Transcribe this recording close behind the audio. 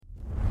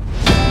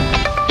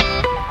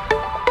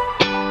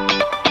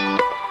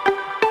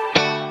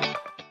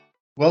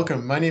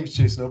Welcome. My name is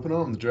Jason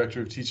Openow. I'm the Director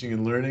of Teaching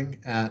and Learning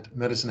at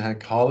Medicine Hat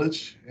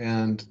College,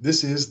 and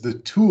this is the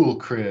Tool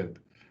Crib.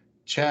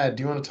 Chad,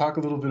 do you want to talk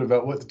a little bit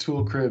about what the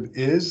Tool Crib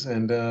is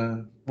and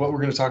what we're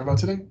going to talk about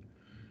today?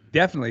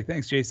 Definitely.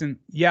 Thanks, Jason.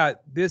 Yeah,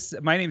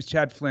 my name is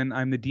Chad Flynn.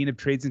 I'm the Dean of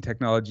Trades and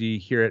Technology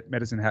here at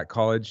Medicine Hat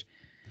College.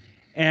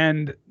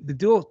 And the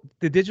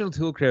Digital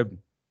Tool Crib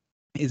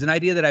is an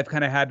idea that I've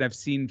kind of had, and I've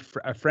seen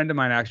a friend of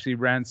mine actually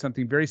ran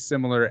something very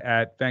similar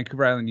at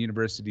Vancouver Island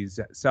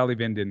University's Sally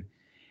Vinden.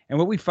 And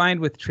what we find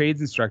with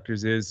trades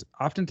instructors is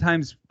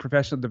oftentimes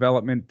professional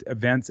development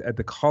events at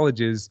the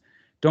colleges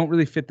don't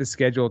really fit the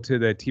schedule to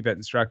the TVET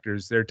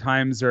instructors. Their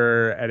times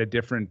are at a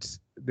different,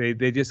 they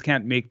just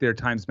can't make their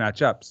times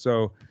match up.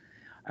 So,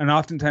 and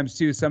oftentimes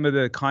too, some of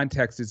the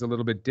context is a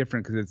little bit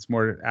different because it's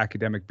more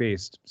academic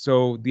based.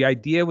 So the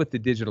idea with the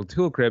Digital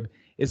Tool Crib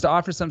is to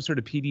offer some sort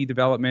of PD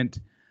development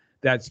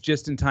that's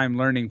just in time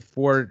learning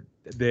for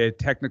the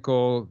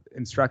technical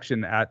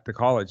instruction at the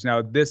college.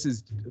 Now,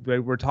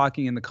 we're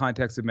talking in the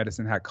context of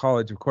Medicine Hat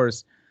College, of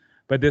course,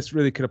 but this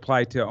really could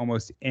apply to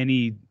almost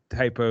any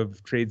type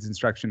of trades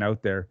instruction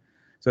out there.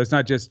 So it's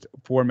not just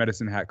for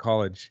Medicine Hat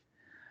College.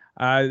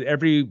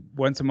 Every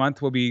once a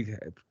month, we'll be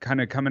kind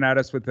of coming at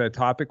us with a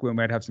topic. We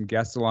might have some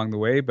guests along the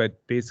way,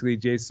 but basically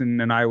Jason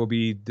and I will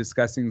be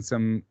discussing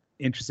some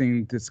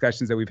interesting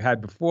discussions that we've had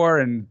before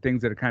and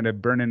things that are kind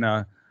of burning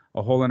a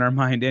hole in our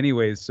mind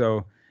anyways.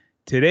 So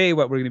today,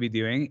 what we're going to be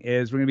doing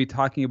is we're going to be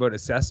talking about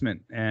assessment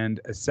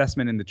and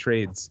assessment in the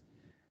trades.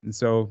 And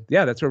so,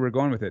 yeah, that's where we're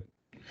going with it.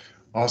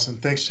 Awesome.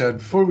 Thanks, Chad.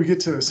 Before we get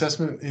to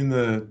assessment in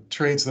the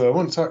trades, though, I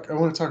want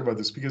to talk about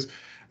this because,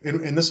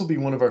 and this will be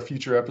one of our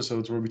future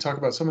episodes where we talk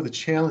about some of the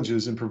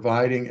challenges in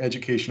providing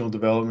educational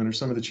development or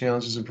some of the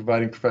challenges in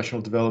providing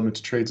professional development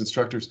to trades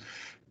instructors.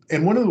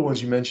 And one of the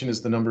ones you mentioned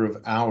is the number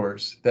of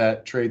hours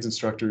that trades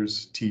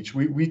instructors teach.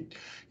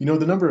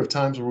 The number of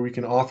times where we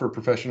can offer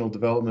professional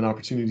development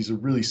opportunities are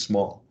really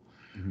small.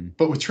 Mm-hmm.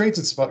 But with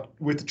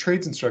the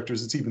trades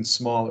instructors, it's even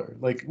smaller.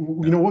 Like,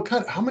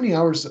 how many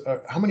hours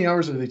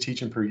are they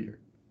teaching per year?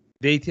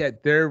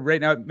 They're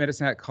right now at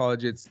Medicine Hat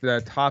College. It's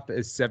the top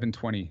is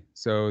 720.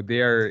 So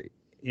they are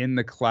in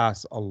the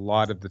class a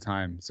lot of the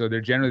time. So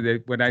they're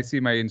generally, when I see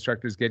my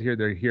instructors get here,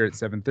 they're here at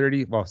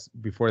 7:30. Well,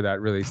 before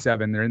that, really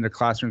 7. They're in their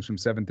classrooms from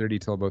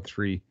 7:30 till about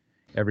 3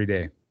 every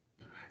day.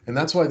 And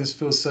that's why this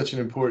feels such an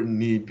important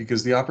need,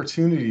 because the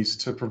opportunities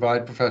to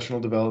provide professional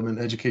development,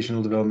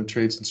 educational development,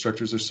 trades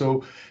instructors are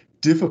so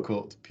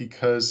difficult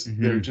because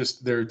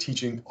they're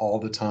teaching all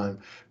the time,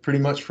 pretty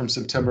much from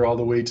September all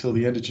the way till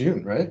the end of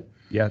June, right?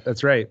 Yeah,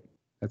 that's right.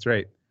 That's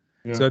right.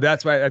 Yeah. So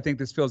that's why I think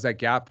this fills that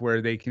gap where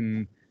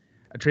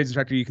a trades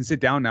instructor, you can sit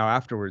down now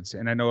afterwards.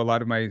 And I know a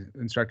lot of my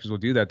instructors will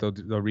do that.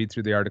 They'll read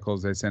through the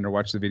articles I send or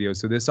watch the videos.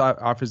 So this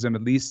offers them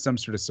at least some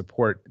sort of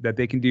support that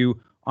they can do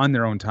on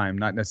their own time,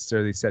 not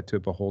necessarily set to a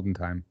beholden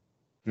time.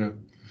 Yeah.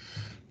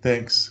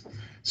 Thanks.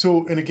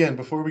 So, and again,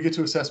 before we get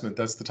to assessment,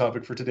 that's the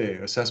topic for today,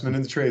 assessment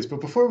in the trades.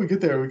 But before we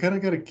get there, we got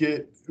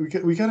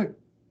to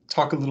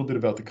talk a little bit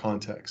about the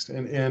context.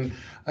 And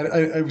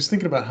I was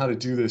thinking about how to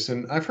do this.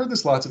 And I've heard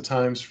this lots of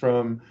times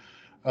from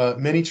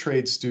many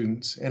trades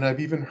students, and I've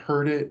even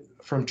heard it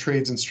from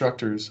trades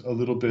instructors a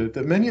little bit,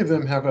 that many of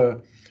them have a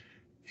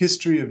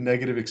history of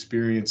negative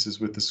experiences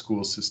with the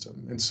school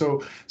system. And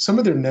so some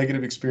of their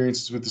negative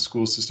experiences with the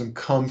school system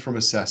come from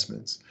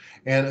assessments.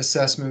 And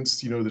assessments,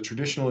 the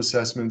traditional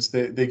assessments,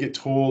 they get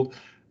told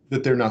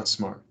that they're not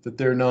smart, that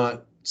they're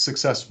not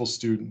successful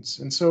students.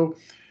 And so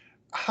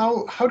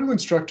how do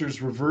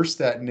instructors reverse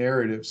that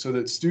narrative so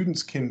that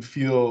students can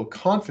feel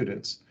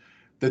confidence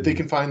that they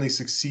can finally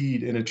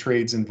succeed in a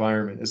trades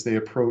environment as they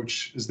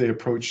approach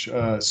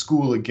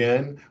school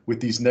again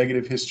with these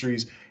negative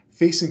histories,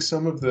 facing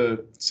some of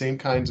the same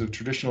kinds of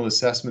traditional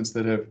assessments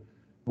that have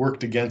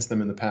worked against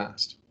them in the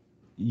past?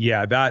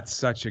 Yeah, that's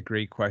such a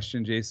great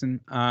question, Jason.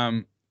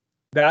 I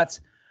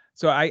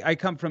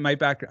come from, my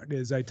background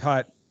is I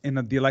taught in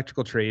the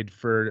electrical trade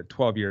for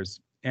 12 years.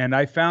 And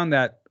I found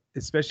that,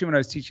 especially when I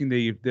was teaching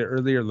the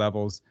earlier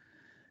levels,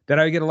 that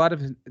I would get a lot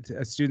of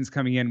students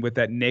coming in with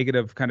that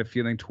negative kind of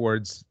feeling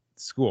towards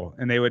school.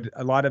 And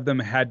a lot of them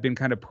had been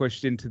kind of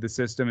pushed into the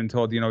system and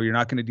told, you're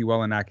not going to do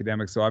well in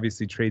academics, so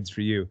obviously trades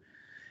for you.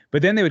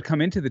 But then they would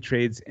come into the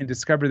trades and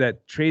discover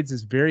that trades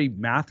is very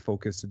math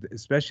focused,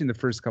 especially in the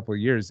first couple of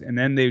years. And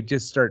then they would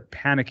just start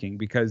panicking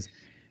because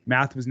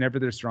math was never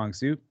their strong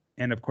suit.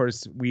 And of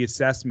course, we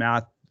assess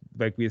math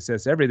like we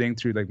assess everything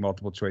through like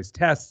multiple choice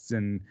tests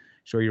and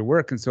show your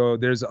work. And so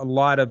there's a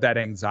lot of that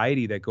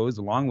anxiety that goes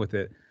along with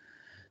it.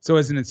 So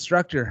as an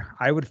instructor,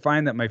 I would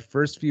find that my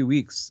first few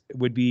weeks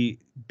would be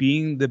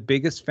being the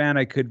biggest fan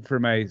I could for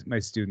my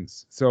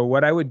students. So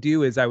what I would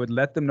do is I would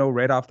let them know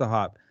right off the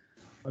hop,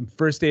 on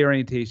first day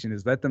orientation,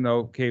 is let them know,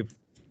 okay,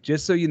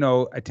 just so you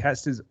know, a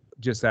test is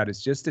just that.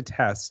 It's just a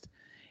test.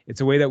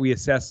 It's a way that we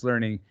assess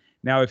learning.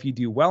 Now, if you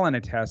do well on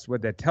a test,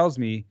 what that tells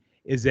me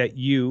is that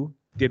you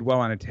did well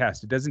on a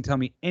test. It doesn't tell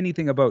me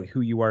anything about who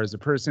you are as a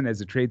person,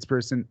 as a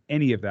tradesperson,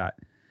 any of that.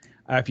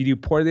 If you do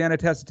poorly on a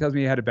test, it tells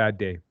me you had a bad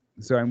day.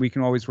 So, and we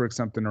can always work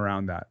something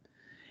around that.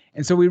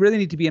 And so we really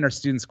need to be in our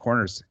students'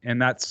 corners.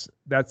 And that's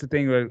the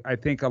thing that I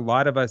think a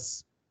lot of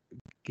us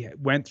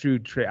went through.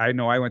 I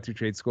know I went through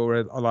trade school where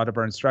a lot of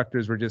our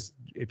instructors were just,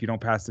 if you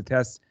don't pass the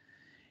test,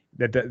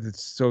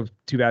 that's so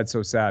too bad,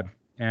 so sad.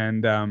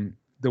 And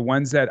the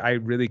ones that I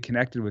really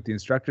connected with, the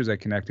instructors I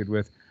connected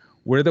with,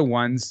 were the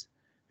ones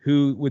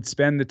who would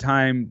spend the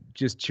time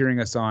just cheering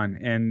us on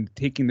and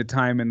taking the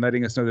time and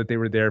letting us know that they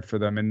were there for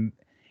them,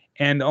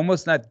 and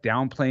almost not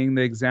downplaying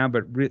the exam,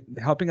 but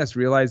helping us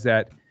realize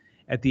that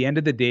at the end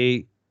of the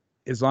day,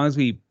 as long as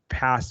we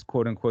passed,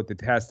 quote unquote, the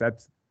test,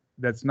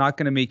 that's not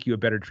going to make you a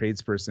better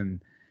tradesperson.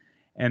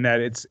 And that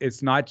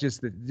it's not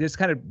just just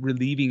kind of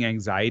relieving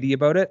anxiety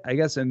about it, I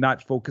guess, and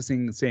not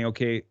focusing, saying,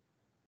 okay,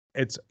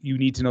 you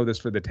need to know this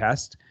for the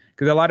test.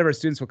 Because a lot of our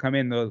students will come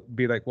in, they'll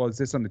be like, well, is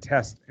this on the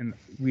test? And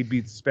we'd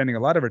be spending a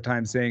lot of our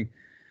time saying,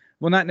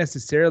 well, not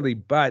necessarily,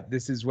 but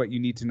this is what you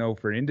need to know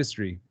for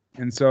industry.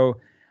 And so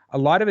a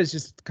lot of it is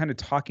just kind of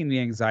talking the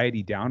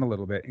anxiety down a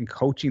little bit and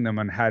coaching them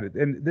on how to,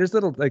 and there's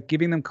little, like,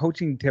 giving them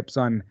coaching tips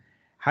on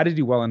how to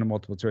do well in a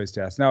multiple choice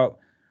test. Now,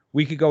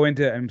 we could go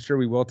into, I'm sure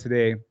we will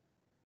today,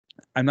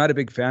 I'm not a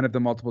big fan of the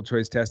multiple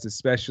choice test,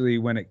 especially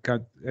when it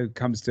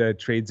comes to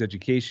trades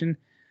education.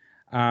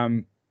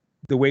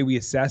 The way we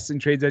assess in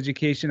trades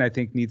education, I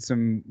think, needs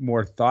some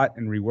more thought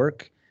and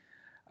rework.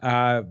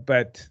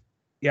 But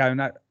yeah, I'm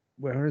not,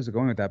 where is it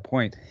going at that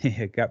point?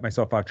 I got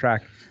myself off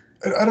track.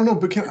 I don't know,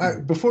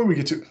 but before we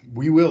get to,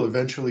 we will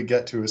eventually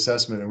get to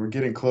assessment, and we're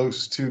getting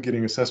close to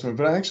getting assessment,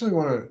 but I actually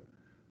want to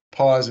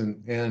pause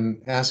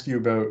and ask you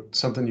about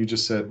something you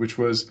just said, which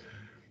was,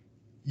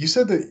 you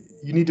said that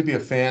you need to be a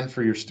fan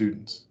for your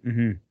students.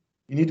 Mm-hmm.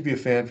 You need to be a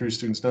fan for your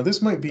students. Now,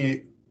 this might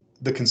be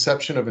the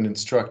conception of an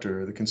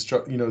instructor, the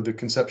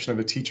conception of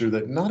a teacher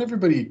that not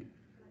everybody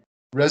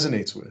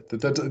resonates with,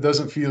 that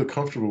doesn't feel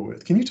comfortable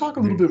with. Can you talk a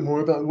little bit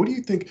more about, what do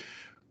you think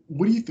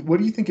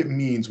it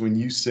means when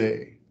you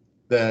say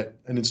that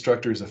an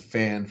instructor is a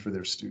fan for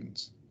their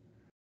students?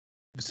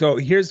 So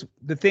here's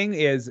the thing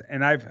is,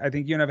 and I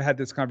think you and I've had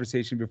this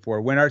conversation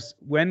before,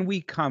 when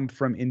we come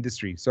from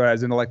industry. So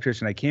as an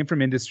electrician, I came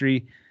from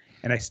industry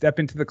and I step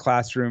into the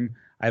classroom.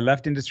 I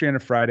left industry on a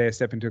Friday. I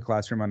step into a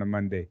classroom on a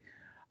Monday.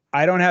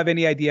 I don't have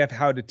any idea of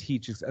how to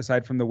teach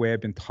aside from the way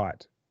I've been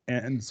taught.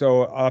 And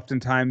so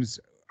oftentimes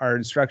our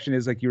instruction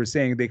is, like you were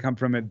saying, they come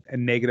from a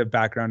negative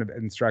background of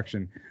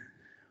instruction.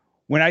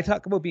 When I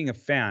talk about being a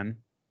fan,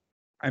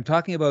 I'm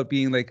talking about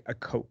being like a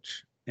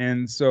coach.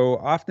 And so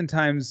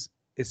oftentimes,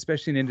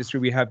 especially in industry,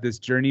 we have this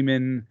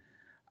journeyman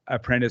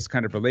apprentice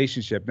kind of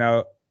relationship.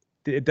 Now,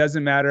 it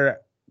doesn't matter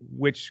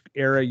which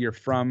era you're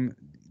from.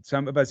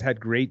 Some of us had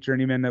great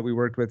journeymen that we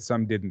worked with,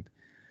 some didn't.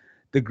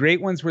 The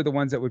great ones were the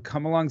ones that would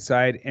come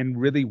alongside and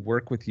really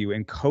work with you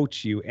and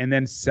coach you and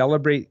then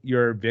celebrate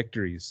your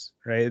victories,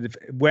 right?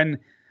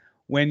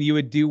 When you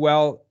would do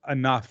well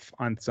enough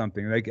on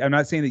something. Like, I'm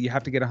not saying that you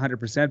have to get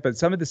 100%, but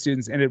some of the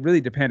students, and it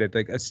really depended,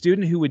 like a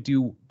student who would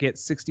get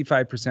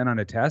 65% on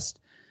a test,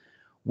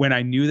 when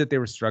I knew that they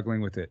were struggling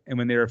with it and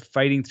when they were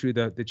fighting through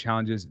the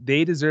challenges,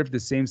 they deserved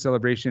the same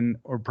celebration,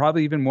 or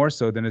probably even more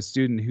so, than a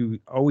student who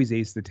always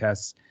aced the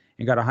tests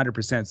and got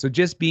 100%. So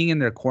just being in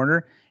their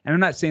corner, and I'm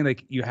not saying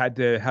like you had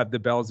to have the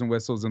bells and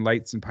whistles and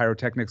lights and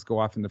pyrotechnics go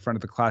off in the front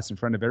of the class in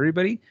front of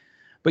everybody,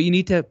 but you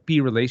need to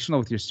be relational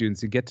with your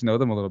students and get to know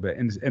them a little bit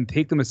and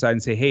take them aside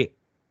and say, hey,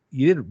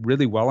 you did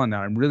really well on that.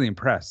 I'm really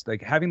impressed.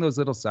 Like, having those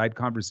little side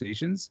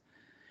conversations.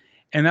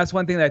 And that's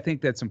one thing that I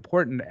think that's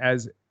important,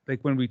 as like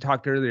when you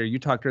talked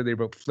earlier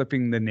about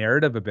flipping the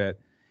narrative a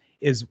bit,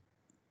 is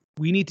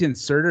we need to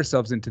insert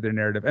ourselves into their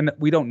narrative. And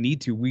we don't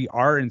need to, we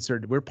are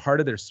inserted. We're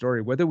part of their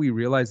story, whether we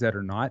realize that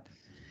or not.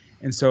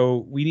 And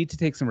so we need to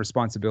take some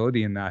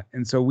responsibility in that.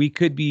 And so we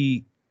could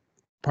be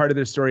part of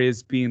their story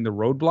as being the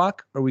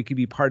roadblock, or we could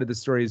be part of the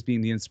story as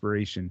being the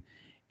inspiration.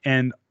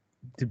 And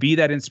to be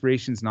that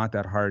inspiration is not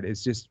that hard.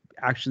 It's just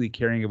actually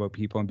caring about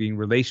people and being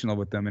relational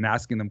with them and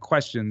asking them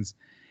questions,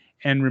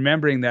 and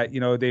remembering that,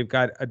 they've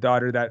got a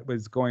daughter that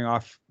was going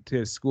off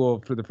to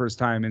school for the first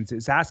time and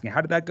is asking,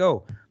 how did that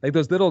go? Like,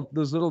 those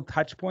little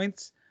touch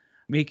points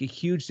make a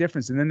huge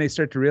difference. And then they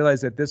start to realize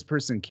that this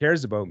person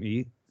cares about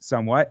me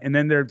somewhat. And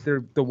then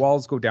the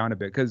walls go down a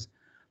bit, because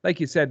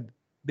like you said,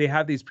 they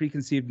have these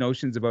preconceived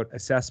notions about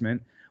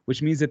assessment,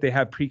 which means that they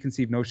have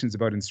preconceived notions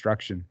about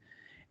instruction.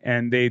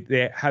 And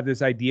they have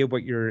this idea of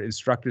what your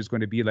instructor is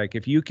going to be like.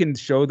 If you can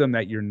show them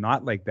that you're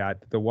not like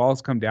that, the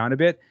walls come down a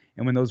bit.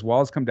 And when those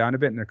walls come down a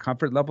bit and their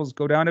comfort levels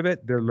go down a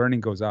bit, their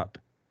learning goes up.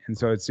 And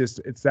so it's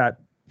that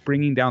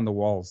bringing down the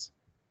walls.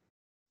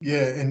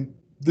 Yeah, and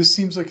this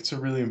seems like it's a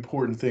really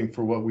important thing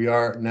for what we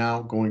are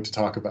now going to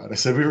talk about. I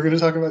said we were going to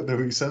talk about that.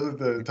 We said that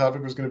the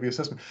topic was going to be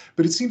assessment.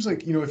 But it seems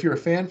like, if you're a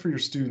fan for your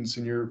students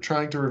and you're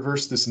trying to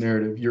reverse this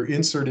narrative, you're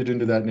inserted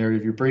into that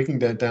narrative, you're breaking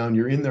that down,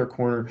 you're in their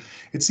corner.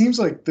 It seems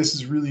like this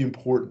is really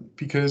important,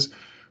 because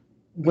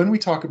when we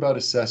talk about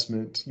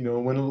assessment,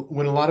 when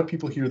a lot of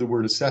people hear the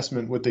word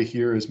assessment, what they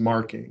hear is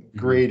marking,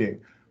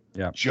 grading,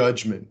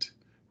 judgment,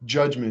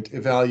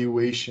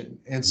 evaluation.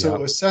 And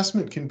so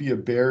assessment can be a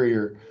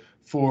barrier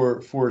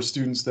for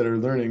students that are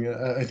learning.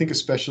 I think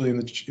especially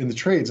in the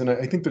trades, and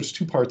I think there's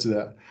two parts of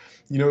that.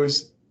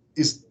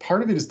 Is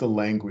part of it is the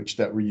language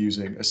that we're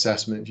using,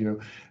 assessment.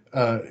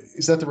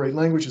 Is that the right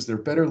language? Is there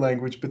a better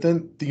language? But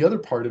then the other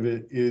part of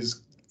it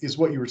is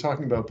what you were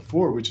talking about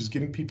before, which is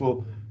getting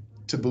people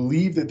to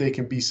believe that they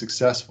can be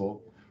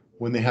successful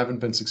when they haven't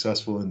been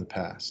successful in the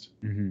past.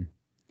 Mm-hmm.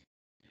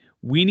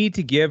 We need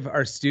to give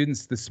our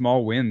students the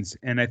small wins,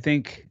 and I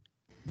think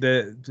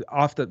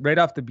right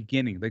off the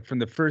beginning, like from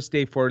the first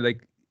day forward,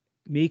 like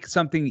make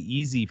something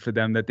easy for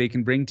them that they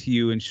can bring to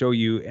you and show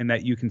you, and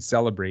that you can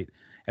celebrate,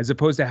 as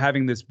opposed to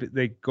having this,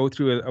 they go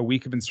through a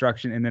week of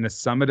instruction and then a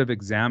summative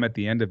exam at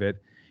the end of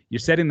it. You're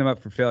setting them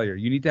up for failure.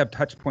 You need to have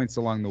touch points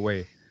along the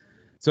way.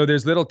 So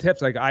there's little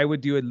tips, like I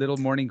would do a little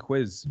morning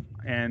quiz,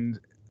 and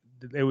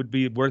it would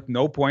be worth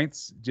no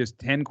points, just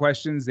 10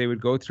 questions. They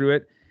would go through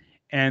it,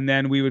 and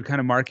then we would kind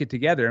of mark it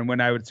together. And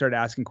when I would start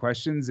asking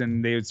questions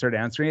and they would start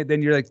answering it,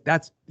 then you're like,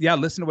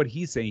 listen to what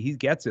he's saying. He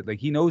gets it. Like,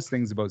 he knows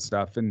things about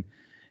stuff. And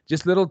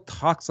just little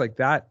talks like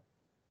that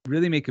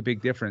really make a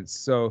big difference.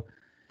 So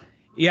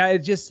yeah,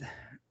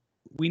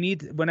 we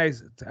need,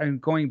 I'm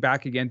going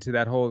back again to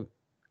that whole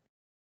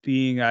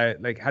being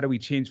like, how do we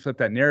flip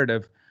that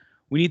narrative?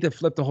 We need to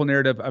flip the whole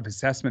narrative of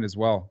assessment as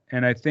well.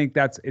 And I think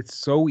it's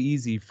so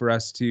easy for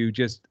us to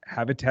just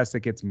have a test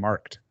that gets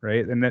marked,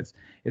 right? And that's,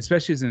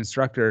 especially as an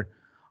instructor,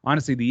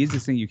 honestly, the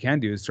easiest thing you can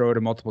do is throw out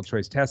a multiple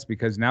choice test,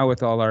 because now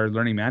with all our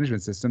learning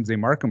management systems, they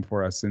mark them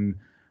for us. And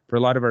for a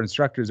lot of our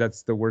instructors,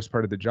 that's the worst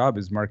part of the job,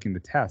 is marking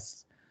the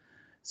tests.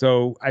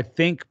 So I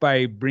think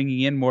by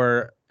bringing in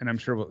more, and I'm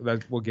sure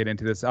we'll get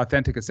into this,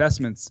 authentic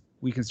assessments,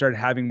 we can start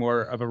having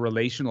more of a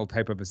relational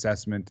type of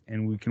assessment,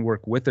 and we can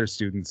work with our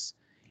students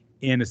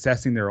in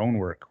assessing their own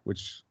work,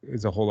 which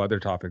is a whole other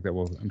topic that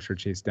we'll, I'm sure,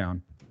 chase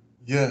down.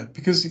 Yeah,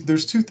 because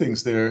there's two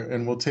things there,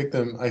 and we'll take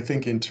them, I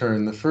think, in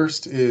turn. The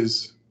first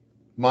is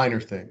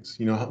minor things.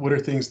 What are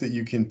things that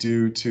you can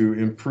do to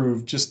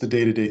improve just the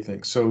day-to-day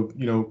things? So,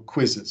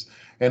 quizzes.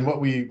 And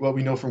what we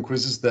know from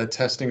quizzes, that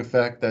testing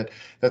effect,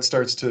 that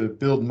starts to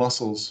build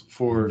muscles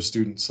for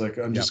students. Like,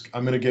 I'm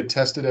going to get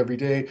tested every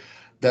day.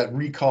 That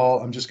recall,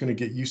 I'm just going to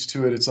get used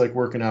to it. It's like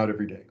working out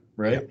every day,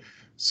 right? Yep.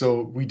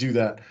 So we do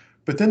that.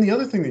 But then the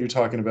other thing that you're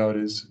talking about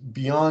is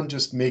beyond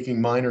just making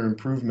minor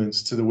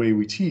improvements to the way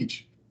we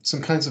teach,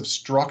 some kinds of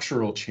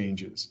structural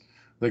changes,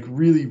 like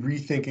really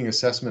rethinking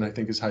assessment, I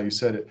think is how you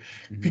said it.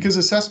 Mm-hmm. Because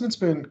assessment's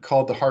been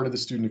called the heart of the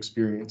student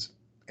experience,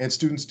 and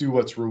students do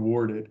what's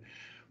rewarded.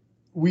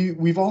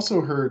 We've also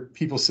heard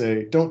people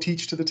say, don't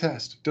teach to the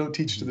test, don't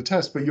teach to the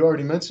test. But you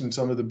already mentioned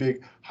some of the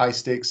big high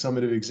stakes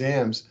summative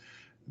exams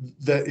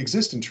that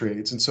exist in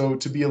trades. And so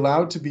to be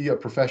allowed to be a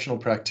professional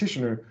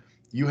practitioner,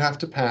 you have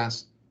to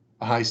pass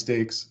a high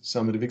stakes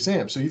summative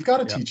exam. So you've got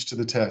to teach to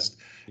the test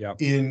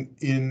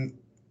in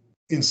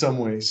some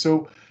ways.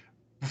 So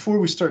before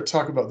we start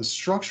talking about the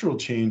structural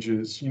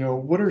changes,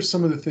 what are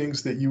some of the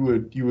things that you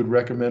would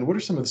recommend? What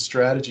are some of the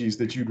strategies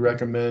that you'd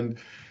recommend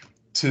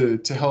to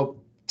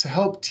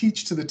help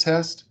teach to the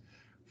test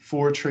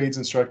for trades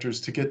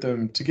instructors, to get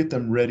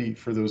them ready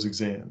for those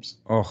exams?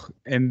 Oh,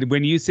 and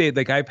when you say,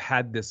 like, I've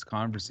had this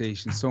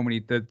conversation so many,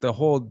 the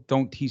whole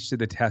don't teach to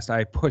the test,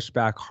 I push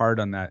back hard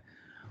on that.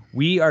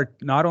 We are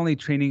not only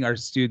training our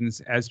students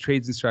as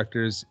trades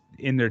instructors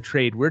in their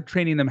trade, we're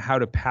training them how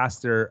to pass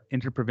their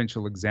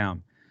interprovincial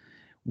exam,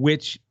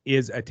 which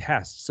is a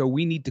test. So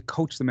we need to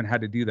coach them on how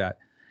to do that.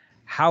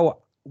 How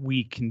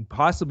we can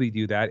possibly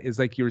do that is,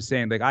 like you were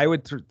saying, like I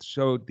would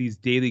show these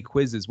daily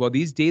quizzes. Well,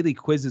 these daily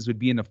quizzes would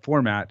be in a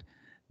format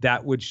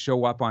that would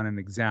show up on an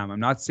exam.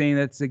 I'm not saying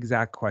that's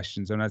exact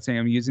questions. I'm not saying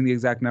I'm using the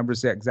exact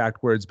numbers, the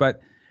exact words,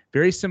 but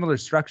very similar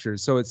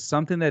structures. So it's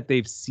something that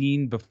they've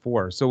seen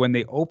before. So when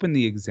they open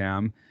the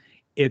exam,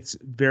 it's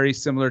very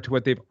similar to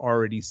what they've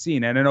already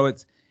seen. And I know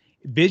it's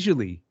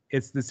visually,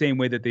 it's the same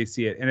way that they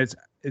see it. And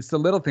it's the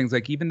little things,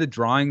 like even the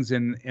drawings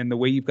and the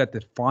way you've got the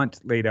font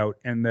laid out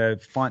and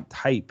the font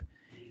type.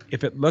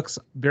 If it looks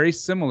very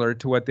similar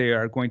to what they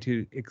are going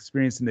to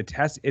experience in the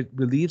test, it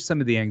relieves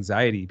some of the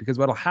anxiety, because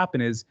what'll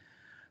happen is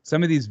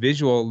some of these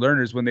visual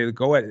learners, when they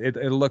go at it,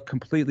 it'll look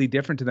completely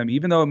different to them,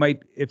 even though it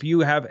might, if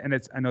you have, and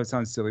I know it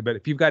sounds silly, but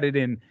if you've got it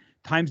in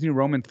Times New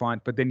Roman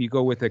font, but then you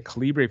go with a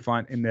Calibri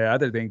font in the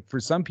other thing,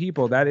 for some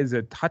people, that is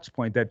a touch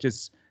point that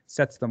just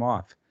sets them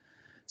off.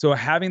 So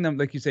having them,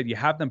 like you said, you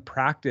have them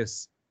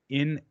practice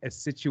in a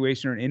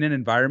situation or in an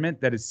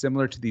environment that is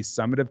similar to these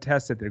summative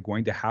tests that they're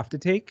going to have to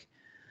take,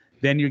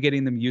 then you're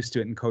getting them used to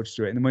it and coached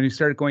through it. And when you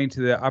start going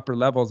to the upper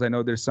levels, I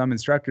know there's some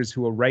instructors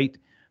who will write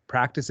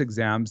practice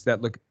exams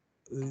that look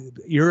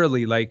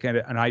eerily like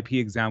an IP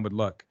exam would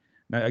look.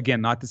 Now, again,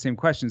 not the same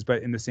questions,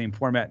 but in the same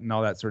format and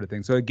all that sort of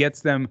thing. So it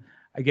gets them,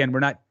 again,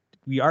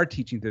 we are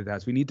teaching to the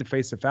test. We need to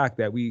face the fact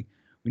that we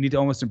need to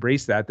almost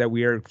embrace that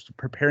we are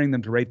preparing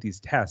them to write these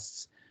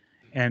tests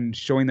and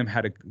showing them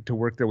how to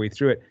work their way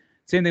through it.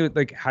 Same thing with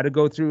like how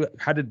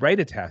to write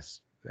a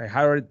test.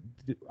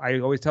 I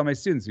always tell my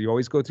students, you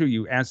always go through,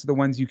 you answer the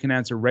ones you can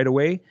answer right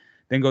away,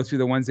 then go through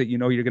the ones that you're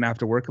going to have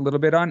to work a little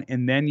bit on,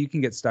 and then you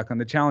can get stuck on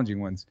the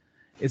challenging ones.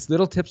 it's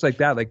little tips like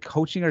that, like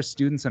coaching our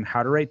students on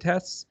how to write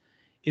tests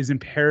is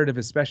imperative,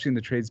 especially in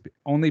the trades,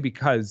 only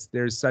because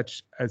there's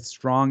such a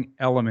strong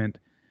element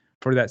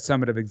for that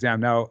summative exam.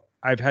 Now,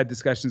 I've had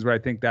discussions where I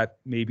think that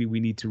maybe we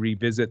need to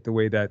revisit the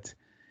way that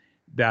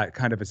that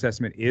kind of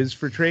assessment is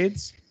for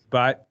trades,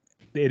 but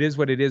it is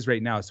what it is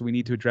right now. So we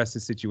need to address the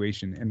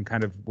situation and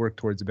kind of work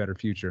towards a better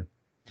future.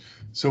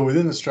 So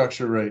within the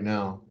structure right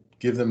now,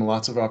 give them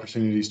lots of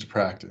opportunities to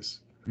practice.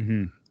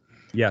 Mm-hmm.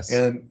 Yes.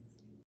 And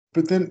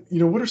but then,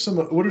 what are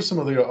some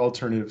other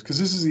alternatives? Because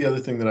this is the other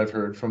thing that I've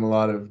heard from a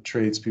lot of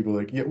tradespeople.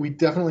 Like, yeah, we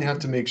definitely have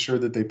to make sure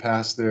that they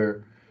pass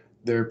their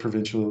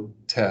provincial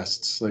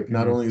tests. Like,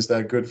 not only is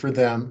that good for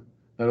them,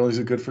 not only is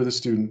it good for the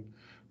student,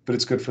 but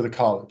it's good for the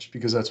college,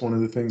 because that's one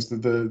of the things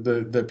that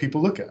that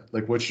people look at.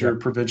 Like, what's your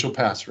provincial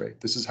pass rate?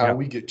 This is how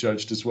we get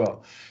judged as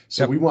well.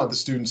 So we want the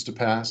students to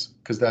pass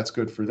because that's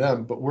good for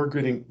them, but we're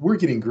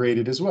getting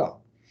graded as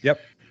well. Yep.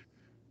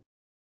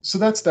 So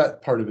that's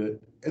that part of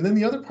it. And then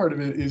the other part of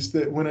it is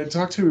that when I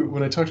talk to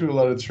a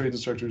lot of the trade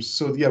instructors,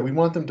 so yeah, we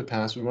want them to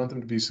pass, we want them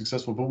to be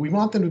successful, but we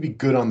want them to be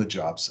good on the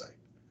job site.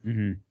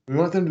 Mm-hmm. We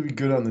want them to be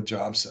good on the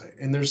job site.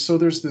 And there's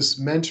this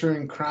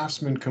mentoring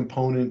craftsman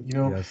component,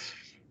 Yes.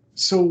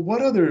 So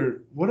what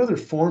other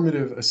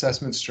formative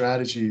assessment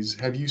strategies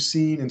have you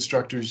seen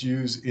instructors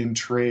use in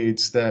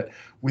trades that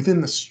within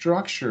the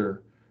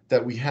structure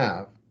that we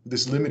have,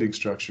 this limiting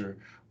structure,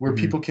 where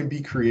people can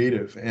be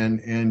creative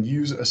and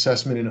use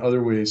assessment in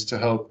other ways to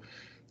help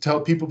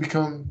people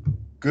become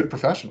good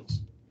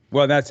professionals?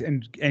 Well, that's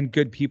and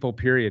good people,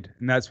 period.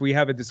 And we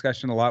have a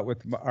discussion a lot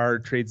with our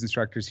trades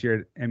instructors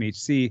here at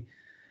MHC.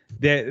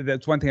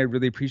 That's one thing I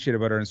really appreciate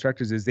about our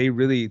instructors is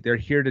they're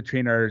here to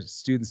train our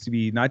students to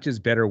be not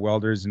just better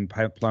welders and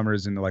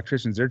plumbers and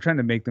electricians. They're trying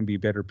to make them be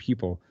better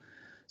people.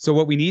 So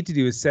what we need to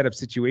do is set up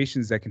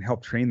situations that can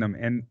help train them.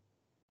 And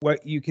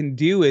what you can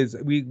do is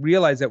we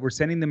realize that we're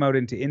sending them out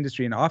into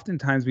industry, and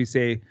oftentimes we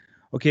say,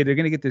 okay, they're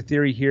going to get their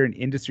theory here, and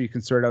industry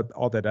can sort out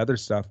all that other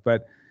stuff,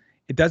 but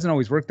it doesn't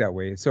always work that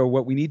way. So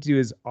what we need to do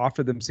is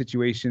offer them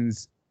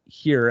situations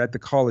here at the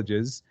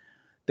colleges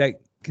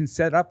that can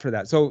set up for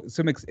that. So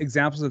some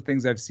examples of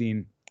things I've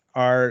seen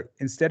are,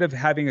 instead of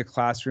having a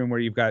classroom where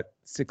you've got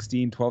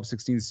 12,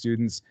 16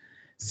 students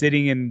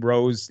sitting in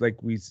rows like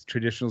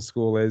traditional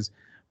school is,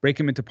 break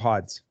them into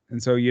pods.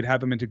 And so you'd have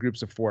them into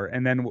groups of 4.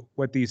 And then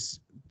what these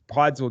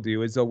pods will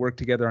do is they'll work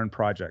together on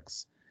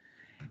projects.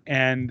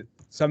 And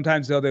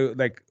sometimes they'll do,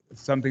 like,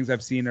 some things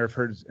I've seen or have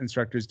heard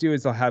instructors do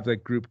is they'll have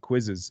like group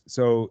quizzes.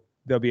 So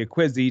there'll be a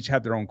quiz, they each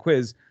have their own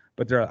quiz,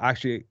 but they're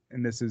actually,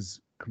 and this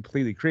is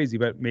completely crazy,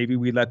 but maybe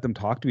we let them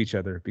talk to each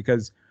other,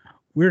 because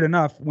weird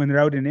enough, when they're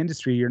out in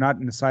industry, you're not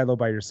in a silo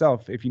by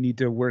yourself. If you need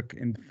to work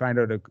and find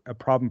out a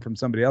problem from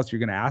somebody else, you're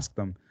going to ask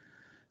them.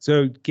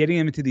 So getting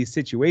them into these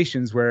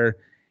situations where,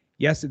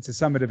 yes, it's a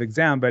summative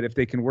exam, but if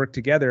they can work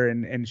together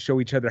and show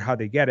each other how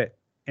they get it.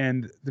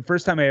 And the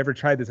first time I ever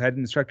tried this, I had an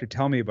instructor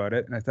tell me about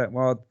it, and I thought,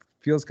 well, it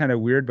feels kind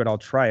of weird, but I'll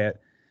try it.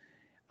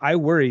 I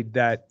worried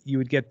that you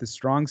would get the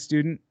strong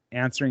student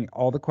answering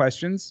all the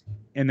questions,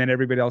 and then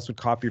everybody else would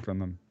copy from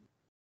them.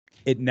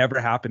 It never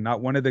happened.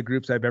 Not one of the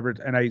groups I've ever,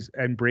 and I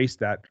embraced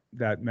that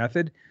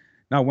method.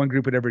 Not one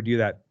group would ever do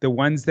that. The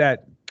ones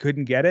that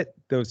couldn't get it,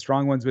 those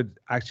strong ones would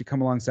actually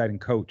come alongside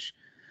and coach.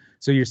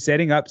 So you're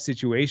setting up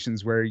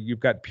situations where you've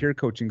got peer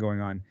coaching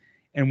going on.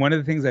 And one of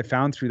the things I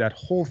found through that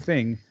whole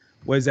thing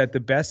was that the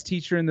best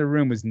teacher in the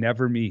room was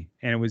never me,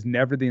 and it was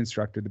never the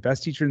instructor. The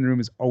best teacher in the room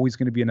is always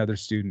going to be another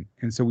student.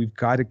 And so we've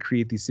got to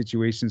create these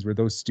situations where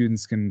those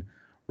students can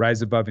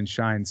rise above and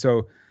shine.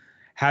 So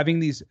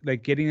having these,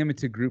 like, getting them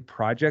into group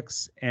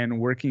projects and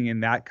working in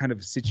that kind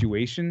of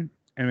situation.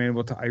 I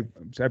mean,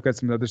 I've got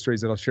some other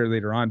stories that I'll share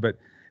later on, but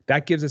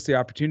that gives us the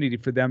opportunity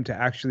for them to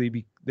actually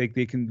be, like,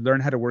 they can learn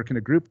how to work in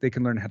a group. They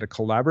can learn how to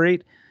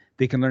collaborate.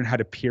 They can learn how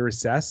to peer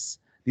assess.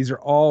 These are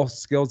all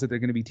skills that they're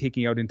going to be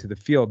taking out into the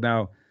field.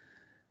 Now,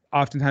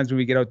 oftentimes when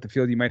we get out the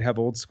field, you might have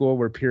old school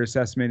where peer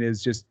assessment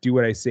is just do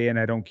what I say, and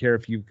I don't care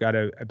if you've got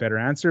a better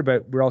answer,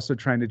 but we're also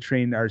trying to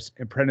train our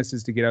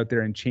apprentices to get out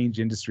there and change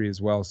industry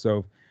as well.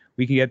 So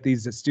we can get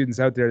these students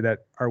out there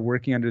that are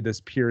working under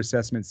this peer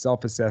assessment,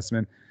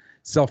 self-assessment,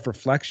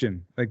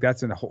 self-reflection. Like,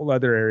 that's in a whole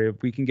other area.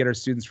 If we can get our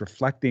students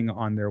reflecting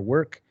on their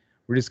work,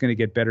 we're just going to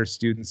get better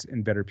students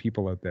and better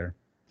people out there.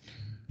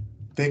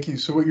 Thank you.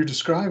 So what you're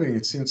describing,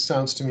 it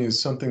sounds to me as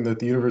something that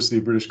the University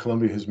of British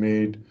Columbia has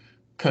made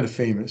kind of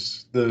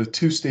famous, the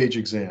 2-stage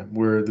exam,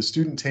 where the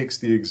student takes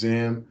the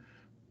exam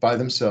by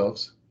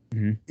themselves,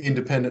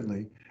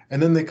 independently,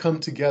 and then they come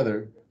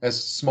together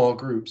as small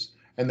groups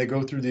and they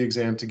go through the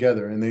exam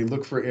together and they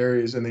look for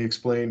areas and they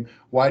explain,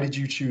 why did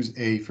you choose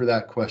A for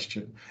that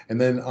question? And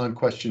then on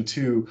question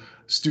 2,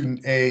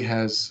 student A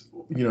has,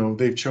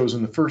 they've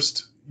chosen the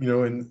first,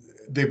 and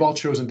they've all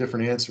chosen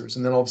different answers.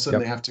 And then all of a sudden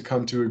they have to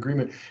come to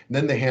agreement, and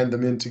then they hand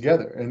them in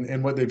together.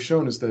 And what they've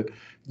shown is that,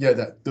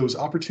 that those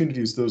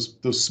opportunities,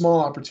 those small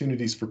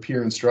opportunities for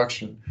peer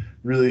instruction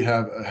really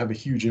have a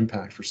huge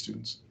impact for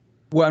students.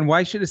 Well, and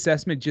why should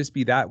assessment just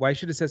be that? Why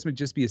should assessment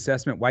just be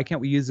assessment? Why can't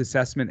we use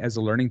assessment as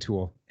a learning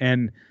tool?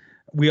 And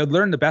we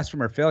learn the best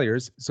from our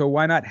failures. So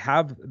why not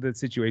have the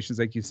situations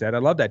like you said? I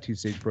love that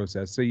two-stage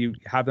process. So you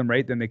have them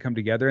right, then they come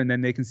together, and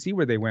then they can see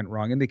where they went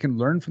wrong, and they can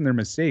learn from their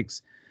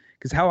mistakes.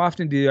 Because how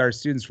often do our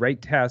students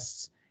write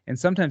tests, and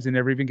sometimes they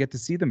never even get to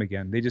see them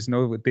again? They just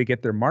know they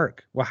get their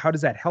mark. Well, how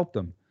does that help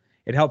them?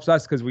 It helps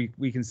us because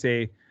we can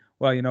say,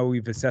 well,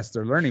 we've assessed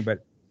their learning,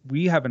 but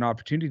we have an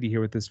opportunity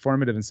here with this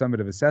formative and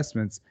summative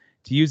assessments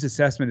to use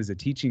assessment as a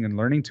teaching and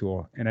learning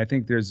tool. And I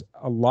think there's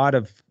a lot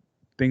of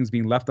things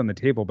being left on the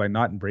table by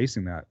not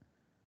embracing that.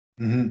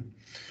 Mm-hmm.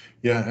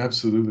 Yeah,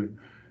 absolutely.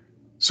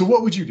 So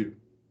what would you do?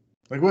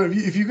 Like, what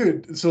if you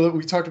could? So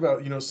we talked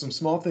about, some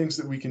small things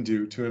that we can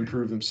do to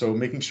improve them. So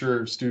making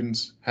sure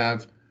students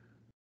have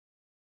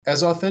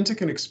as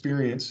authentic an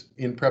experience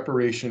in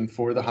preparation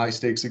for the high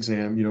stakes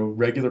exam,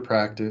 regular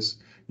practice,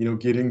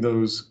 getting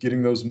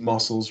those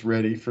muscles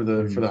ready for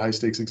the high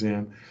stakes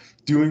exam,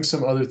 doing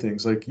some other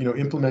things like,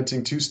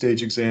 implementing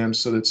two-stage exams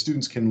so that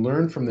students can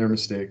learn from their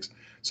mistakes.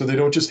 So they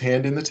don't just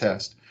hand in the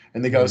test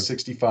and they got a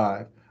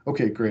 65.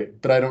 Okay,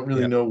 great. But I don't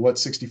really know what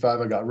 65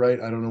 I got right.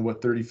 I don't know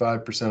what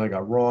 35% I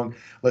got wrong.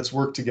 Let's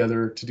work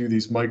together to do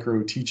these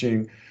micro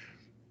teaching.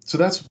 So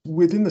that's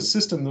within the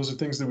system. Those are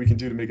things that we can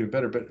do to make it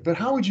better. But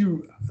how would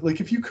you, like,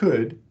 if you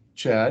could,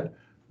 Chad,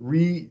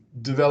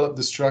 redevelop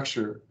the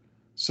structure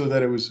so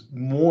that it was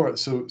more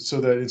so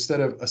that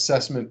instead of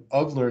assessment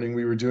of learning,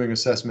 we were doing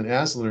assessment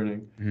as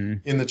learning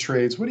in the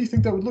trades. What do you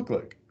think that would look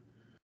like?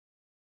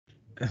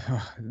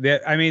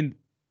 I mean,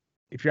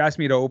 if you're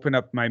asking me to open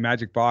up my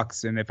magic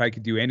box and if I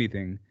could do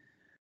anything,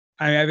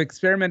 I've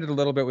experimented a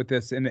little bit with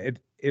this, and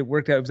it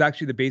worked out. It was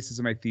actually the basis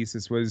of my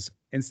thesis. Was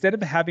instead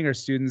of having our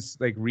students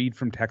like read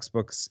from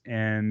textbooks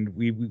and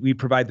we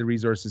provide the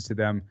resources to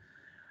them,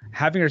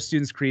 having our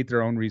students create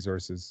their own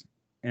resources.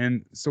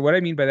 And so what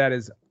I mean by that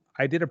is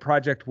I did a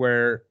project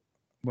where,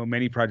 well,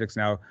 many projects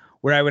now,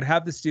 where I would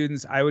have the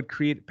students, I would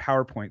create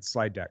PowerPoint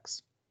slide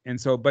decks. And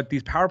so, but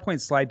these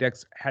PowerPoint slide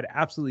decks had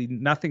absolutely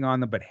nothing on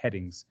them but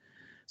headings.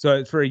 So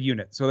it's for a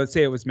unit. So let's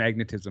say it was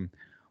magnetism.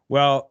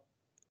 Well,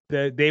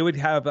 they would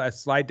have a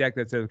slide deck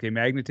that says, okay,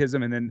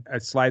 magnetism, and then a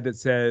slide that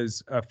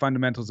says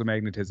fundamentals of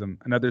magnetism,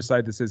 another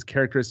slide that says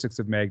characteristics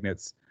of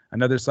magnets,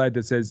 another slide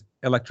that says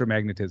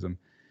electromagnetism.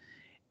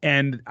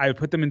 And I would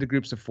put them into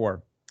groups of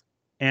 4.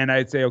 And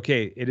I'd say,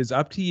 okay, it is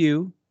up to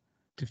you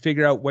to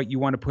figure out what you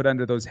want to put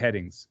under those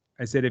headings.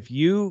 I said, if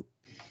you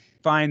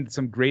find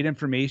some great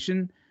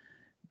information,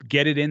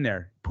 get it in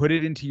there, put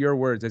it into your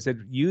words. I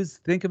said,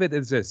 think of it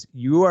as this.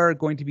 You are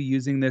going to be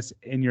using this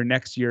in your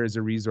next year as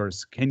a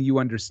resource. Can you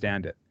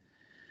understand it?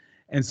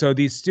 And so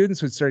these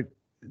students would start,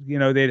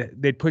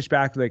 they'd push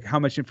back, like, how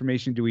much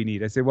information do we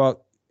need? I say,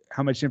 well,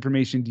 how much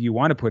information do you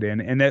want to put in?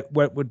 And that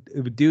it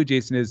would do,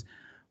 Jason, is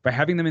by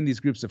having them in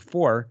these groups of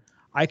 4,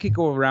 I could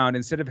go around,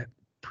 instead of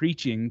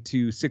preaching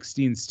to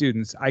 16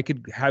 students, I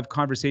could have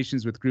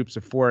conversations with groups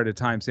of 4 at a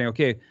time saying,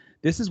 okay,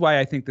 this is why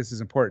I think this is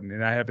important.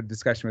 And I have a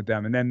discussion with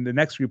them. And then the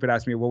next group would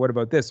ask me, well, what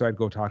about this? So I'd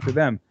go talk to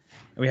them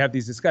and we have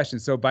these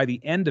discussions. So by the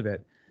end of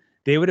it,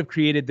 they would have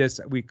created this,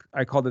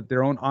 I called it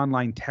their own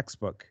online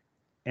textbook.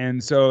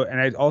 And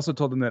I also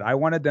told them that I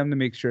wanted them to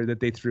make sure that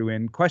they threw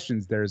in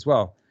questions there as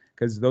well,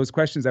 because those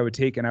questions I would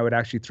take and I would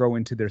actually throw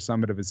into their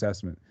summative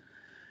assessment.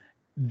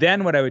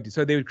 Then what I would do,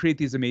 so they would create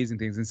these amazing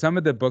things. And some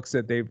of the books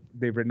that they've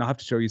written, I'll have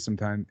to show you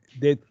sometime,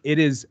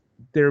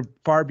 they're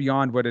far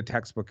beyond what a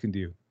textbook can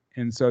do.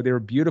 And so they were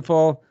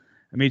beautiful.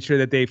 I made sure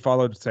that they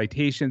followed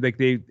citations,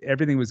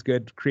 everything was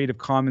good. Creative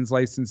Commons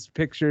licensed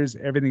pictures,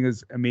 everything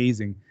was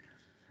amazing.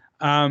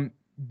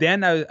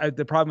 Then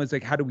the problem is,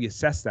 like, how do we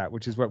assess that,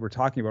 which is what we're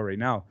talking about right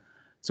now.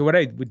 So what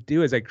I would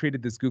do is I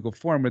created this Google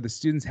form where the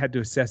students had to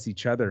assess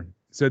each other.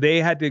 So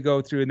they had to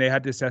go through and they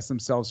had to assess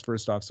themselves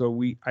first off.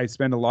 So I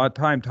spent a lot of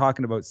time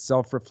talking about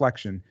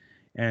self-reflection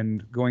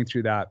and going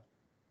through that.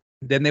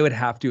 Then they would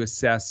have to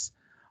assess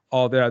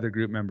all the other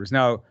group members.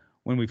 Now,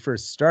 when we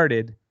first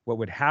started, what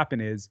would happen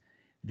is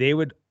they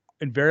would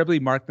invariably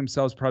mark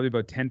themselves probably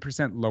about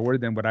 10% lower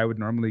than what I would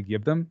normally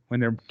give them when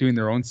they're doing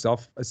their own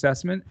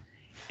self-assessment.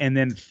 And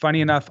then,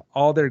 funny enough,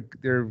 all their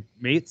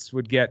mates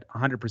would get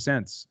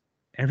 100%.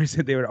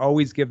 They would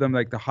always give them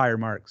like the higher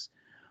marks,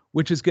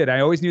 which is good. I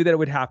always knew that it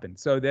would happen.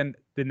 So then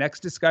the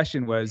next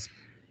discussion was,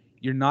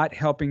 you're not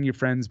helping your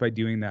friends by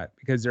doing that,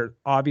 because there are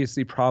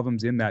obviously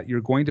problems in that.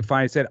 You're going to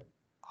find, I said,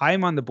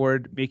 I'm on the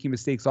board making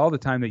mistakes all the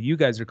time that you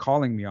guys are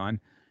calling me on.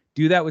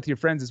 Do that with your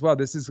friends as well.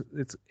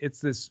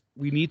 It's this,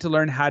 we need to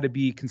learn how to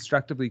be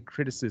constructively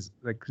criticize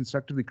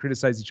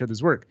each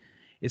other's work,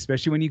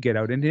 especially when you get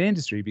out into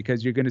industry,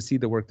 because you're going to see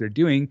the work they're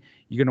doing.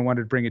 You're going to want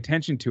to bring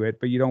attention to it,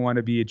 but you don't want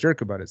to be a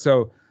jerk about it.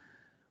 So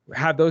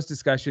have those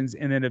discussions.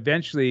 And then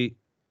eventually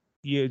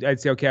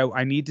I'd say, okay,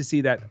 I need to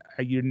see that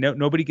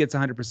nobody gets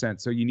 100%.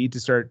 So you need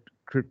to start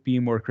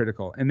being more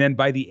critical. And then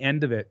by the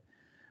end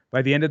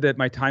of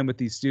my time with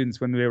these students,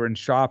 when they were in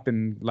shop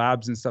and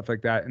labs and stuff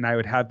like that, and I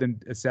would have them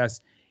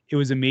assess, it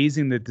was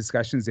amazing the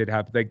discussions they'd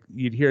have. Like,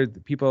 you'd hear the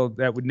people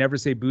that would never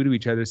say boo to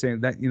each other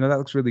saying that, that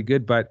looks really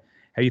good, but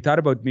have you thought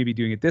about maybe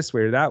doing it this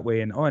way or that way?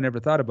 And, oh, I never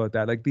thought about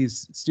that. Like,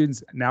 these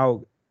students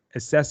now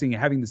assessing,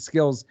 having the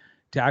skills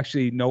to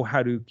actually know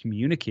how to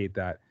communicate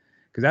that.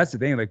 Because that's the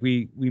thing, like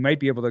we might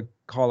be able to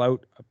call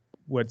out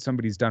what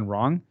somebody's done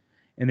wrong,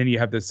 and then you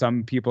have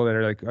some people that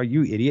are like, oh,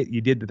 you idiot,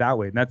 you did it that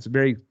way. And that's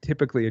very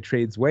typically a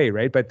trade's way,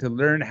 right? But to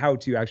learn how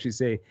to actually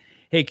say,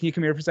 hey, can you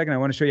come here for a second? I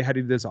want to show you how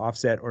to do this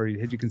offset, or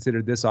had you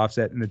considered this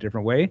offset in a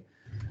different way?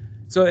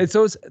 So it's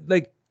those,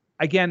 like,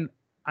 again,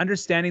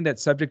 understanding that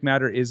subject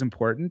matter is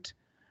important,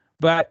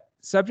 but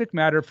subject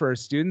matter for our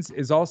students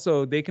is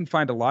also, they can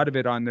find a lot of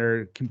it on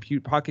their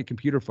pocket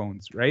computer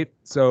phones, right?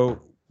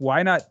 So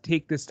why not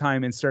take this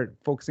time and start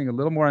focusing a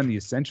little more on the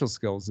essential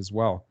skills as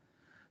well?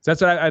 So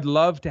that's what I'd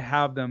love to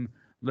have them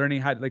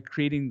learning how, like,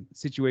 creating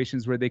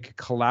situations where they could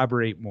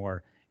collaborate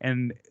more.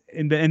 And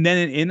then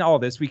in all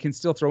this, we can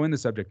still throw in the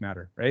subject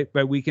matter, right?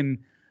 But we can,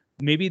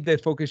 maybe the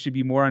focus should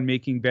be more on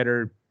making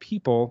better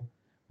people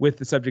with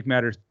the subject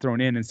matter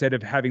thrown in, instead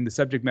of having the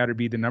subject matter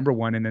be the number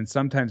one. And then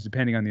sometimes,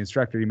 depending on the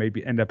instructor, you may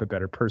end up a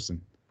better person.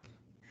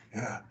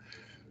 Yeah.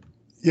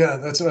 Yeah,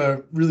 that's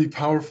a really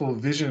powerful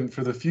vision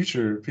for the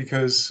future,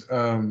 because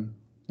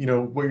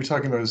what you're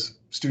talking about is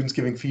students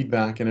giving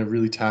feedback in a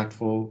really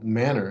tactful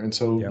manner, and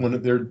so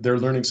when they're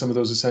learning some of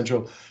those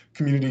essential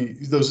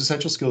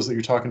skills that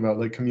you're talking about,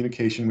 like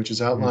communication, which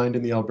is outlined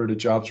in the Alberta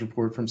Jobs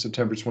Report from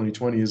September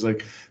 2020, is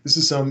like, this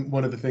is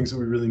one of the things that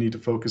we really need to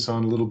focus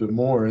on a little bit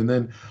more. And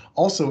then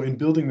also in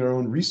building their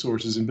own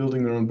resources and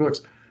building their own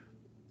books,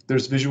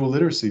 there's visual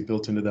literacy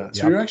built into that.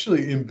 So you're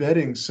actually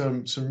embedding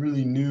some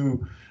really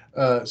new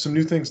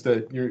things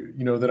that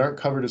that aren't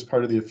covered as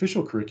part of the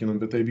official curriculum,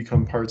 but they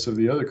become parts of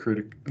the other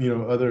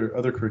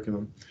other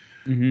curriculum.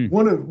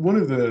 One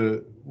of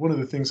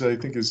the things that I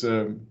think is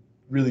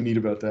really neat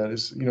about that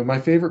is, my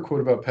favorite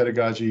quote about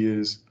pedagogy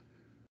is,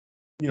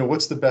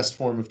 what's the best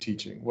form of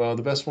teaching? Well,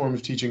 the best form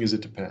of teaching is,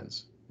 it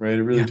depends, right?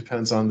 It really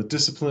depends on the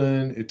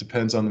discipline. It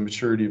depends on the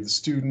maturity of the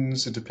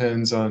students. It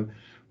depends on,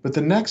 but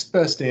the next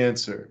best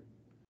answer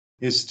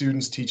is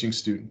students teaching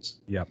students.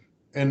 Yeah.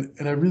 And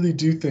I really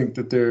do think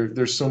that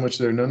there's so much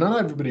there. Now, not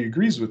everybody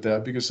agrees with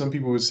that, because some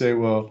people would say,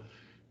 well,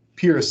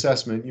 peer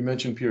assessment, you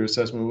mentioned peer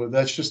assessment, well,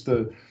 that's just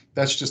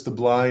the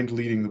blind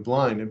leading the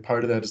blind. And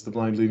part of that is the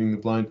blind leading the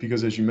blind,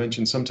 because, as you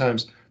mentioned,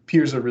 sometimes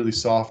peers are really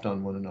soft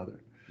on one another.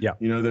 Yeah.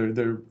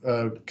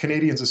 They're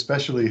Canadians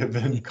especially have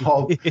been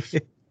called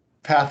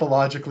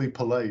pathologically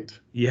polite.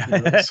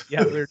 Yeah.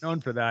 Yeah, we're known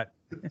for that.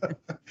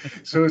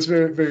 So it's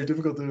very, very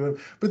difficult to do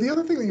that. But the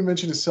other thing that you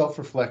mentioned is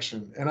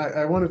self-reflection. And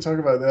I want to talk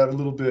about that a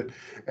little bit.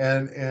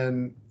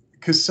 And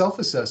because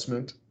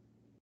self-assessment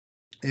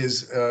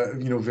is,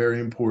 very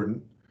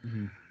important.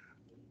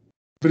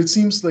 But it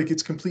seems like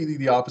it's completely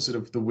the opposite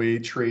of the way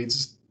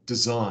trades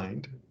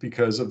designed,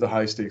 because of the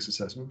high stakes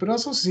assessment. But it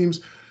also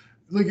seems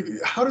like,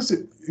 how does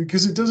it,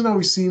 because it doesn't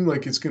always seem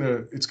like it's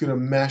gonna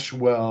mesh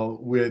well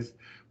with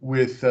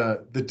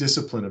the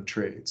discipline of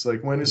trades.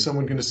 Like, when is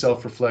someone going to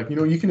self-reflect?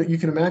 You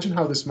can imagine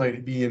how this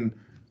might be in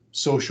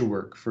social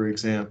work, for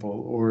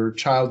example, or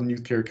child and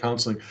youth care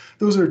counseling.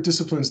 Those are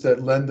disciplines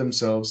that lend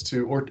themselves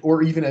to,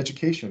 or even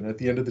education. At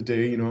the end of the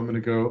day, I'm going to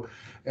go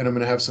and I'm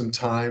going to have some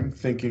time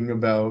thinking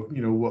about,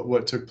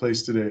 what took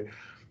place today.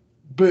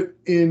 But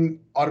in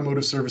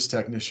automotive service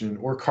technician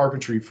or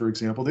carpentry, for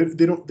example, they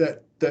don't,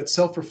 that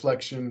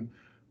self-reflection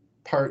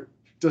part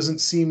doesn't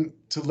seem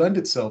to lend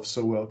itself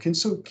so well. Can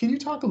you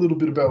talk a little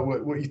bit about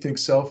what you think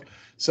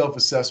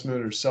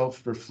self-assessment or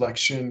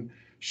self-reflection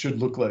should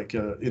look like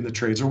in the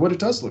trades, or what it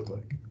does look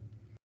like?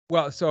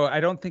 Well, so I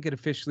don't think it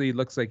officially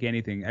looks like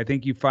anything. I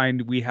think you'll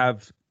find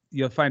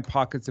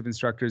pockets of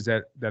instructors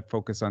that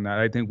focus on that.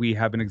 I think we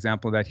have an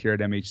example of that here at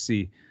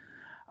MHC.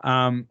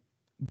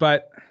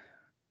 But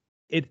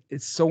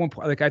it's so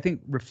important. Like, I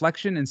think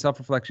reflection and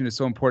self-reflection is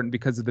so important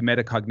because of the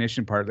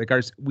metacognition part. Like,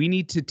 we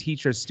need to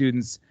teach our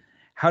students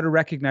how to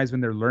recognize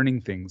when they're learning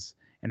things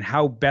and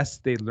how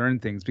best they learn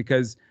things.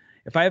 Because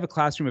if I have a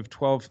classroom of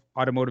 12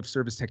 automotive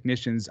service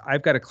technicians,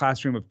 I've got a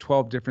classroom of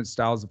 12 different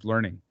styles of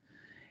learning.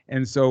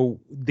 And so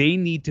they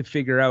need to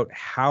figure out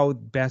how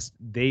best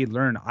they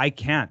learn. I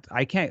can't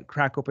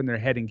crack open their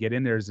head and get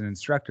in there as an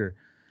instructor.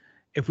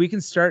 If we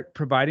can start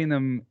providing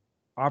them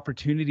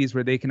opportunities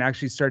where they can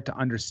actually start to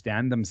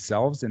understand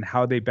themselves and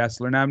how they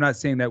best learn. Now, I'm not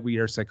saying that we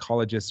are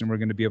psychologists and we're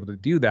going to be able to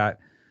do that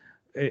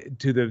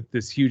to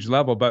this huge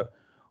level, but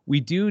we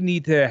do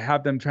need to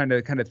have them trying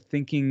to kind of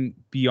thinking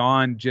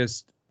beyond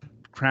just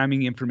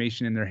cramming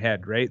information in their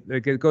head, right?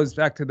 Like, it goes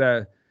back to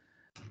the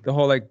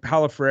whole, like,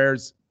 Paulo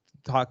Freire's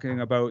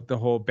talking about the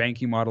whole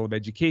banking model of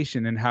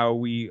education and how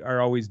we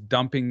are always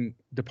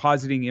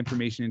depositing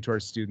information into our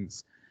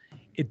students.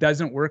 It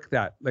doesn't work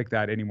like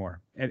that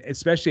anymore, and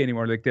especially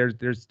anymore. Like,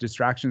 there's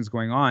distractions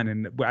going on,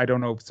 and I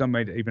don't know if some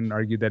might even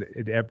argue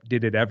that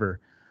did it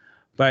ever.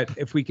 But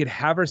if we could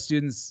have our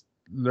students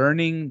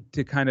learning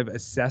to kind of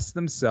assess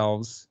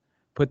themselves,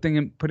 putting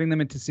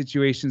them into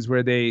situations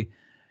where they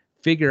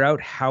figure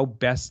out how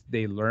best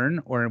they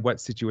learn or in what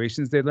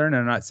situations they learn.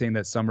 And I'm not saying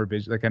that some are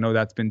visual, like, I know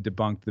that's been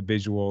debunked, the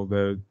visual,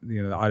 the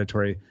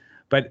auditory,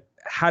 but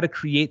how to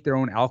create their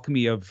own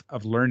alchemy of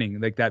learning,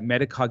 like that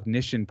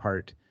metacognition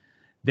part.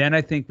 Then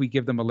I think we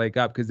give them a leg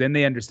up, because then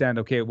they understand,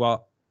 okay,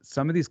 well,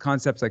 some of these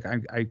concepts, like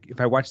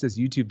if I watch this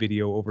YouTube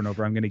video over and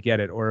over, I'm going to get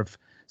it. Or if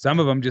some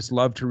of them just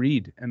love to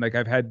read. And like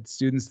I've had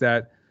students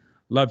that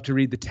love to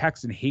read the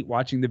text and hate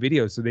watching the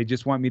video. So they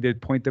just want me to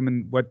point them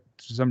in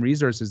some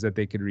resources that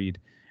they could read,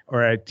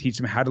 or I teach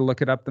them how to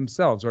look it up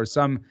themselves. Or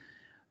some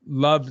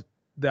love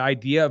the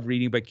idea of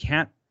reading, but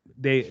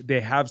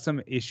they have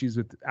some issues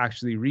with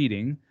actually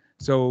reading.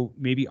 So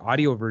maybe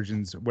audio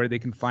versions where they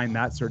can find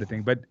that sort of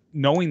thing, but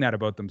knowing that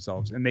about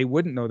themselves. And they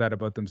wouldn't know that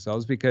about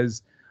themselves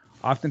because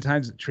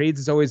oftentimes trades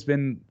has always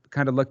been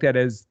kind of looked at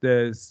as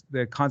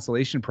the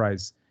consolation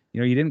prize.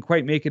 You didn't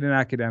quite make it in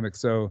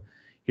academics, so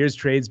here's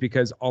trades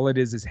because all it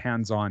is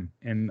hands-on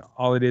and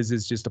all it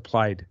is just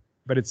applied,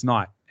 but it's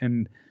not.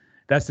 And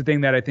that's the thing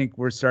that I think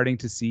we're starting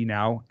to see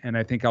now, and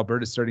I think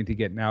Alberta's starting to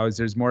get now, is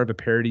there's more of a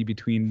parity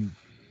between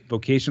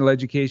vocational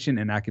education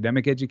and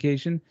academic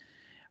education.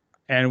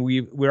 And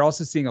we're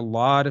also seeing a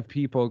lot of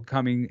people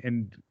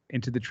coming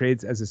into the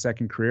trades as a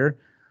second career.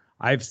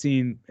 I've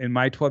seen in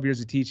my 12 years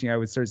of teaching, I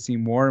would start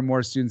seeing more and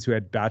more students who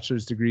had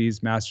bachelor's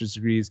degrees, master's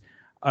degrees,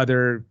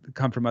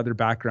 come from other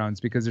backgrounds,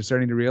 because they're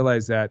starting to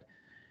realize that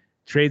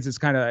trades is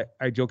kind of,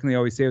 I jokingly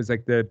always say, it was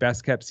like the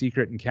best kept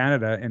secret in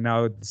Canada, and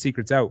now the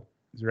secret's out,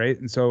 right?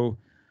 And so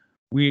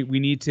we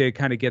need to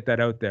kind of get that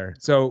out there.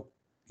 So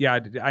yeah,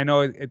 I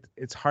know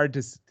it's hard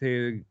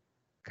to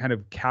kind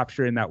of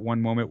capture in that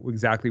one moment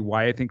exactly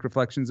why I think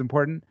reflection is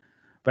important,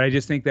 but I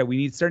just think that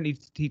we are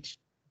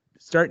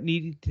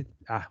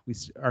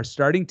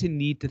starting to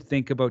need to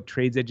think about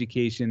trades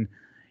education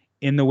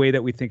in the way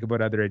that we think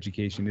about other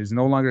education. It is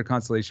no longer a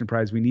consolation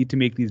prize. We need to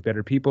make these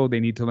better people. They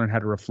need to learn how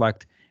to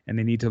reflect, and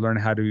they need to learn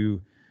how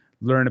to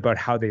learn about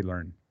how they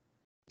learn.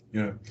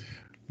 Yeah,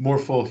 more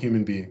full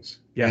human beings.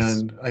 Yes.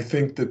 And I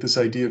think that this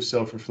idea of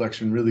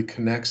self-reflection really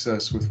connects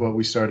us with what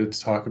we started to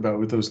talk about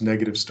with those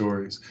negative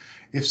stories.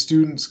 If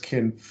students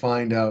can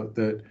find out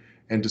that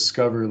and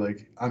discover,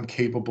 like, I'm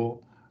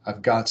capable,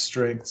 I've got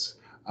strengths,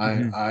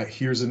 I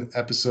here's an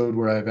episode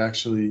where I've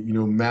actually,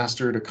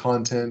 mastered a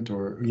content,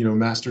 or,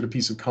 mastered a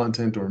piece of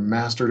content, or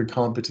mastered a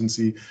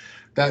competency.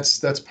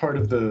 That's part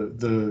of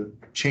the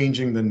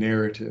changing the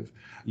narrative.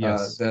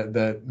 Yes.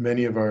 That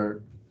many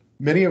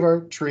of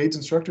our trades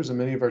instructors and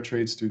many of our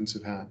trade students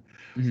have had.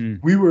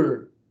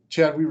 Mm-hmm.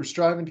 Chad, we were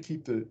striving to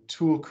keep the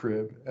tool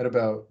crib at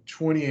about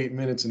 28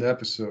 minutes an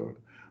episode.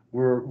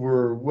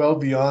 We're well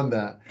beyond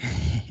that.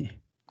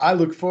 I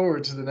look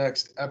forward to the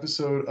next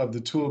episode of the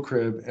Tool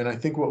Crib, and I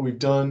think what we've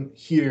done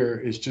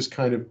here is just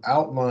kind of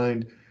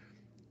outlined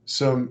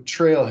some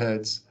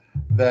trailheads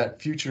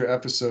that future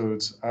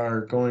episodes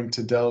are going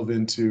to delve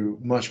into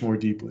much more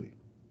deeply.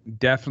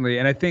 Definitely.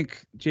 And I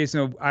think,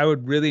 Jason, I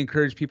would really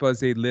encourage people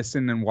as they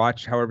listen and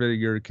watch, however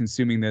you're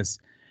consuming this,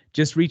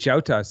 just reach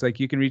out to us. Like,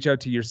 you can reach out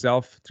to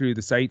yourself through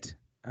the site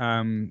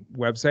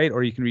website,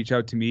 or you can reach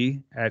out to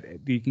me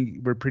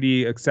we're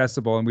pretty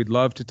accessible, and we'd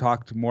love to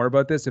talk more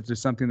about this. If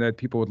there's something that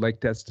people would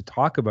like us to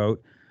talk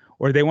about,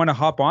 or they want to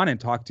hop on and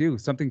talk to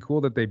something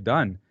cool that they've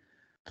done,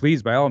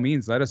 please, by all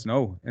means, let us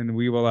know, and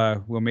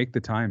we'll make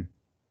the time.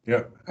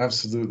 Yeah,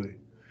 absolutely.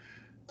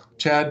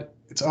 Chad,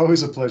 it's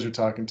always a pleasure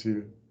talking to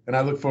you, and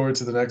I look forward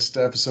to the next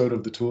episode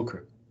of the Tool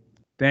Crib.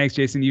 Thanks,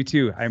 Jason. You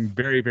too. I'm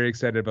very, very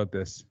excited about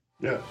this.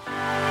 Yeah.